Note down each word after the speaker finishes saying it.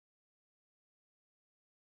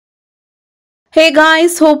Hey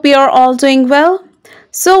guys, hope you are all doing well.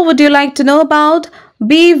 So, would you like to know about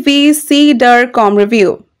Bvcder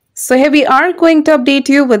review? So, here we are going to update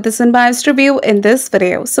you with this unbiased review in this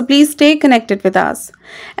video. So, please stay connected with us.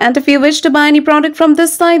 And if you wish to buy any product from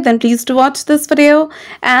this site, then please do watch this video.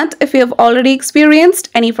 And if you have already experienced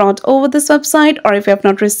any fraud over this website, or if you have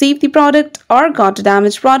not received the product or got a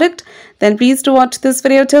damaged product, then please do watch this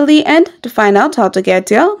video till the end to find out how to get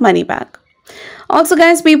your money back. Also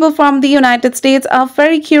guys, people from the United States are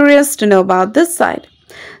very curious to know about this site.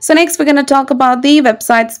 So next we're going to talk about the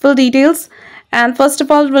website's full details. And first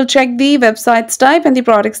of all, we'll check the website's type and the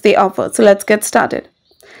products they offer. So let's get started.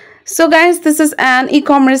 So guys, this is an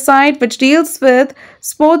e-commerce site which deals with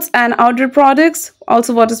sports and outdoor products,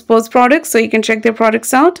 also water sports products, so you can check their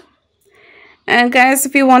products out. And guys,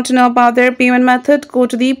 if you want to know about their payment method, go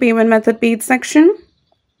to the payment method page section.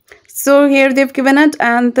 So here they've given it,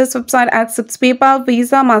 and this website accepts PayPal,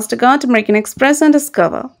 Visa, MasterCard, American Express and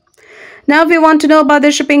Discover. Now if you want to know about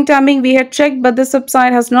their shipping timing, we had checked, but this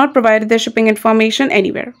website has not provided their shipping information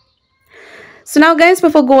anywhere. So now guys,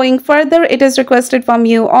 before going further, it is requested from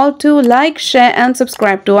you all to like, share and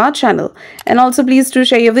subscribe to our channel. And also please do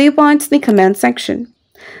share your viewpoints in the comment section.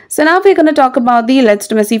 So now we're going to talk about the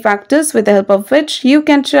legitimacy factors with the help of which you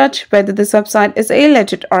can judge whether this website is a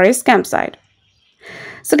legit or a scam site.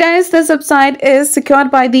 So guys, this website is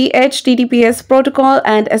secured by the HTTPS protocol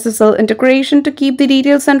and SSL integration to keep the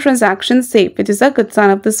details and transactions safe, which is a good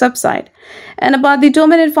sign of this website. And about the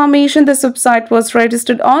domain information, this website was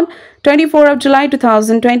registered on 24th of July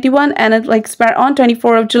 2021 and it will expire on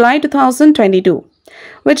 24th of July 2022,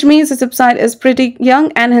 which means this website is pretty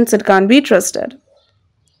young and hence it can't be trusted.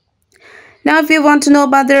 Now, if you want to know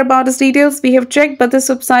about their About Us details, we have checked, but this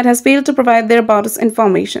website has failed to provide their About Us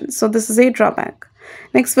information. So this is a drawback.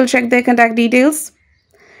 Next, we'll check their contact details.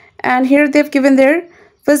 And here they've given their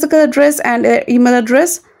physical address and email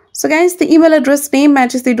address. So guys, the email address name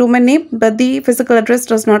matches the domain name, but the physical address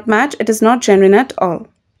does not match. It is not genuine at all.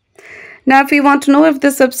 Now, if you want to know if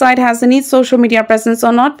this website has any social media presence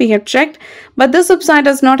or not, we have checked, but this website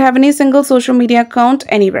does not have any single social media account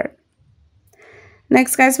anywhere.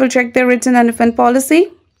 Next, guys, we'll check their return and refund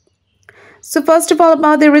policy. So first of all,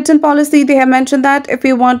 about the return policy, they have mentioned that if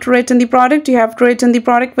you want to return the product, you have to return the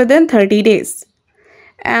product within 30 days.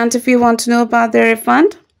 And if you want to know about their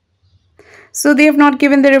refund, so they have not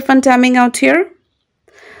given the refund timing out here.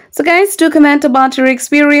 So guys, do comment about your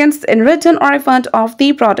experience in return or refund of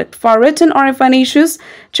the product. For return or refund issues,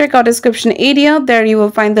 check out description area. There you will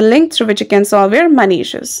find the link through which you can solve your money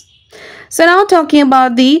issues. So now talking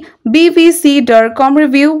about the Bvcder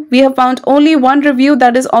review, we have found only one review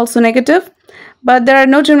that is also negative, but there are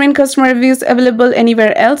no genuine customer reviews available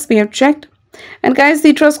anywhere else. We have checked. And guys,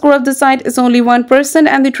 the trust score of the site is only 1%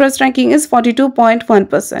 and the trust ranking is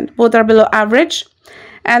 42.1%. Both are below average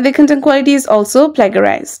and the content quality is also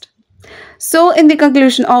plagiarized. So in the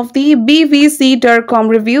conclusion of the Bvcder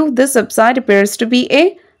review, this website appears to be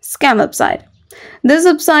a scam website. This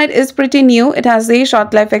website is pretty new. It has a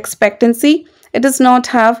short life expectancy. It does not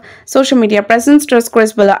have social media presence. Trust score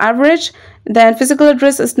is below average. Then physical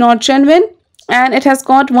address is not genuine. And it has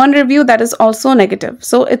got one review that is also negative.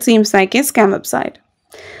 So it seems like a scam website.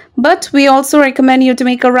 But we also recommend you to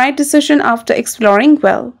make a right decision after exploring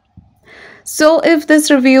well. So if this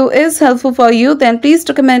review is helpful for you, then please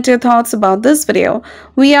do comment your thoughts about this video.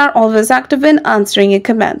 We are always active in answering your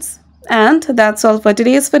comments. And that's all for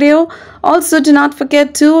today's video. Also, do not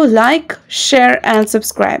forget to like, share and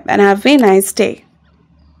subscribe and have a nice day.